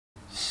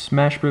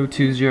Smash Bro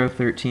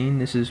 2013,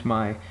 this is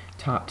my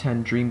top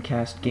 10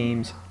 Dreamcast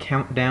games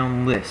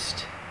countdown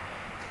list.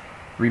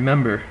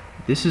 Remember,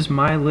 this is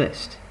my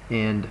list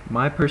and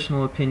my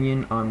personal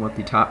opinion on what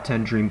the top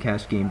 10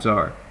 Dreamcast games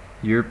are.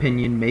 Your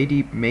opinion may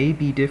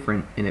be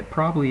different, and it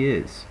probably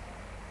is.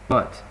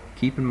 But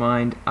keep in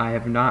mind, I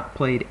have not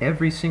played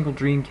every single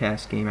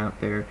Dreamcast game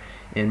out there,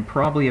 and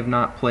probably have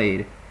not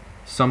played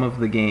some of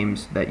the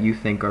games that you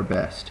think are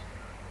best.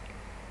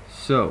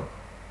 So,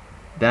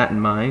 that in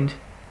mind,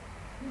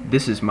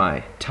 this is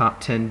my top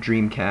 10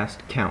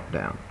 Dreamcast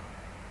countdown.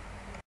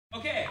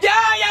 Okay.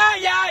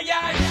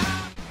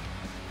 Yeah.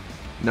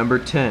 Number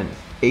 10,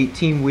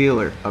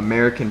 18-wheeler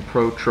American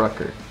Pro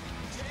Trucker.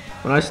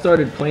 When I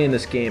started playing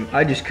this game,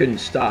 I just couldn't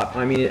stop.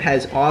 I mean, it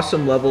has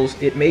awesome levels.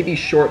 It may be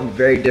short and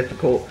very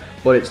difficult,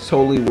 but it's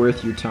totally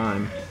worth your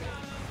time.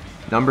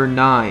 Number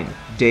 9,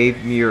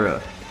 Dave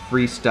Mura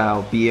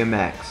Freestyle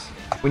BMX.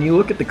 When you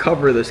look at the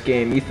cover of this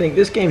game, you think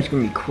this game's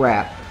gonna be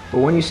crap, but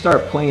when you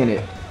start playing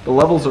it, the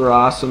levels are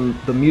awesome,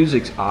 the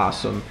music's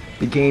awesome,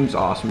 the game's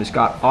awesome, it's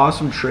got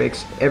awesome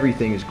tricks,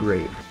 everything is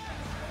great.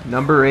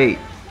 Number 8,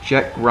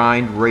 Jet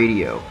Grind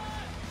Radio.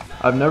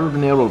 I've never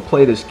been able to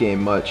play this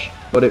game much,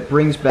 but it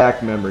brings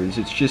back memories.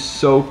 It's just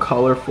so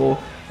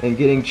colorful, and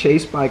getting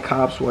chased by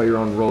cops while you're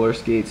on roller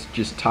skates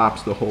just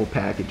tops the whole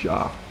package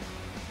off.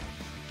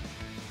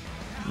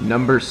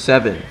 Number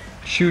 7,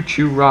 Choo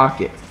Choo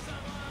Rocket.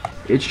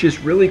 It's just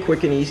really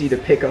quick and easy to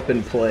pick up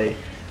and play.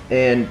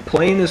 And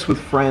playing this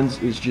with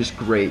friends is just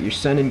great. You're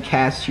sending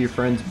cats to your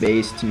friend's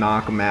base to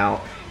knock them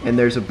out, and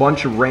there's a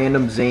bunch of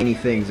random zany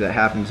things that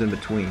happens in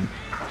between.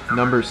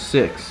 Number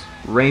 6,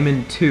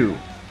 Rayman 2.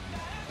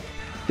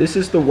 This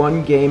is the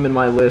one game in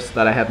my list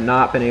that I have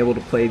not been able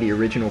to play the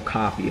original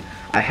copy.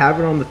 I have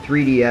it on the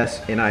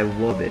 3DS and I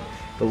love it.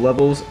 The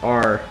levels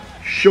are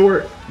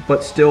short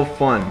but still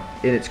fun,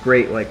 and it's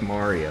great like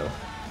Mario.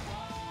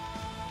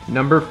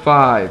 Number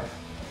 5,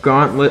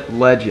 Gauntlet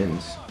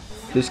Legends.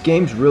 This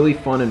game's really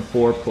fun in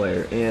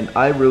 4-player, and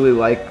I really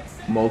like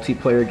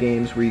multiplayer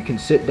games where you can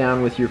sit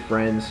down with your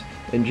friends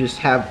and just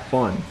have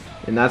fun,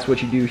 and that's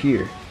what you do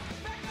here.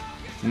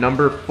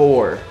 Number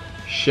 4,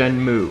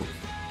 Shenmue.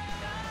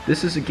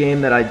 This is a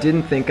game that I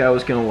didn't think I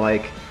was gonna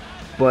like,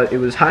 but it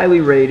was highly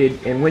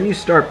rated, and when you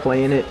start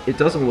playing it, it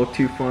doesn't look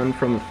too fun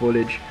from the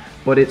footage,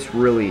 but it's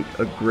really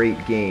a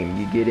great game.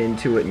 You get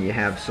into it and you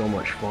have so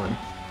much fun.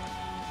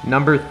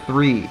 Number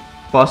 3,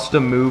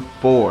 Bust-A-Move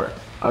 4.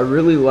 I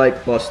really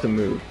like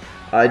Bust-A-Move.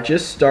 I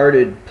just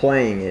started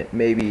playing it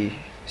maybe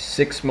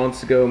 6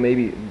 months ago,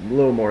 maybe a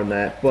little more than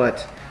that,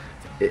 but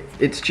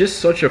it's just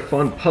such a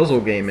fun puzzle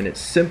game, and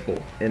it's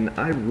simple, and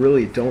I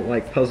really don't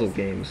like puzzle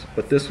games,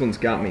 but this one's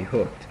got me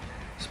hooked,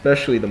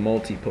 especially the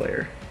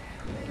multiplayer.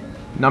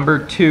 Number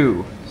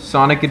 2,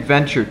 Sonic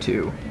Adventure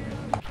 2.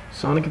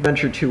 Sonic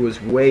Adventure 2 was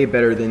way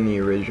better than the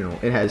original.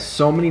 It has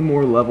so many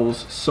more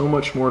levels, so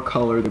much more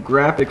color, the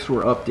graphics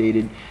were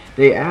updated,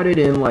 they added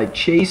in like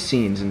chase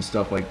scenes and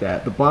stuff like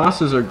that. The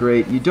bosses are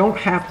great, you don't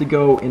have to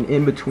go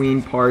in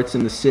between parts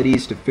in the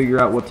cities to figure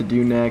out what to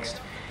do next,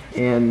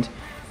 and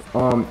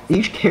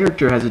each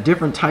character has a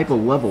different type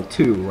of level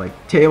too.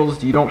 Like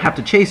Tails, you don't have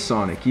to chase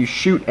Sonic, you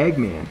shoot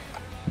Eggman.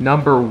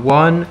 Number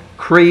 1,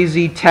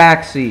 Crazy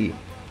Taxi.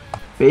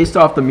 Based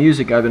off the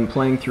music I've been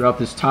playing throughout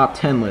this top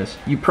 10 list,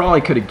 you probably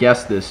could have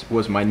guessed this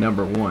was my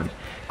number 1.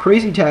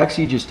 Crazy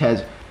Taxi just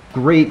has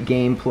great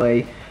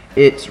gameplay.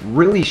 It's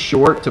really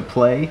short to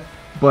play,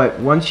 but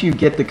once you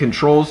get the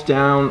controls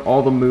down,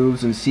 all the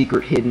moves and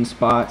secret hidden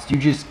spots, you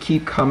just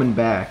keep coming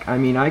back. I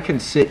mean, I can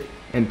sit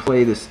and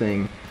play this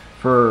thing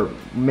for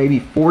maybe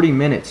 40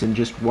 minutes in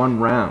just one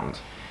round.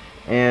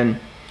 And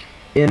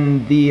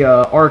in the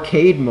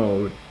arcade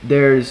mode,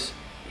 there's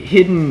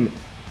hidden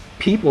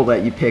people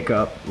that you pick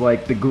up,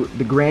 like the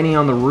granny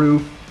on the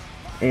roof,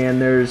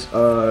 and there's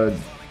a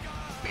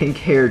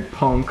pink-haired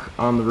punk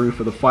on the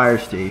roof of the fire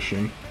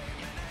station.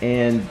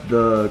 And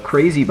the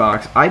Crazy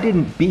Box I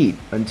didn't beat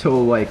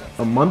until like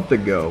a month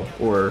ago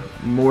or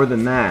more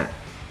than that.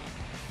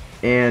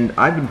 And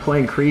I've been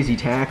playing Crazy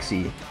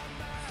Taxi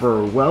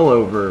for well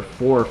over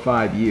 4 or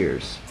 5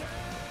 years.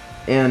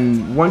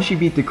 And once you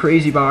beat the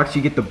Crazy Box,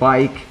 you get the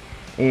bike,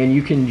 and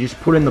you can just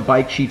put in the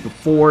bike sheet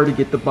before to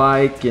get the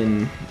bike,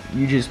 and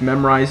you just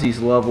memorize these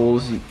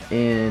levels,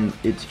 and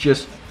it's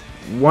just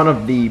one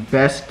of the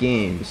best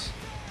games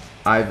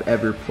I've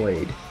ever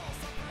played.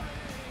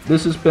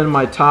 This has been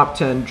my top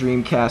 10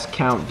 Dreamcast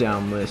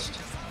countdown list.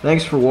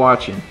 Thanks for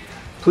watching.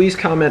 Please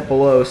comment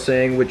below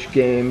saying which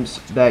games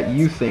that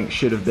you think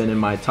should have been in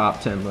my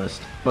top 10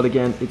 list. But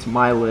again, it's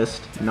my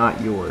list, not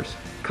yours.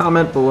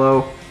 Comment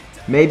below.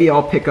 Maybe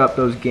I'll pick up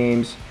those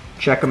games,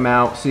 check them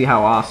out, see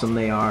how awesome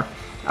they are.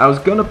 I was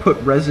gonna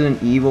put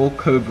Resident Evil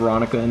Code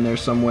Veronica in there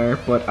somewhere,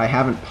 but I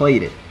haven't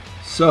played it,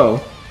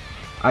 so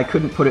I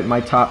couldn't put it in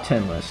my top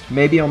 10 list.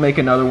 Maybe I'll make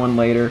another one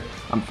later.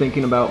 I'm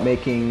thinking about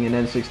making an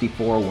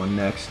N64 one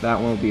next. That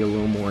one will be a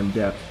little more in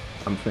depth,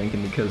 I'm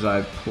thinking, because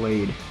I've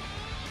played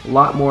a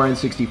lot more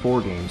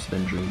N64 games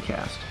than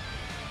Dreamcast.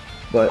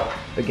 But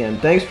again,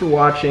 thanks for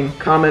watching.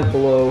 Comment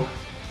below,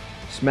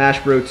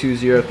 Smash Bro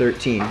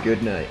 2013.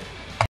 Good night.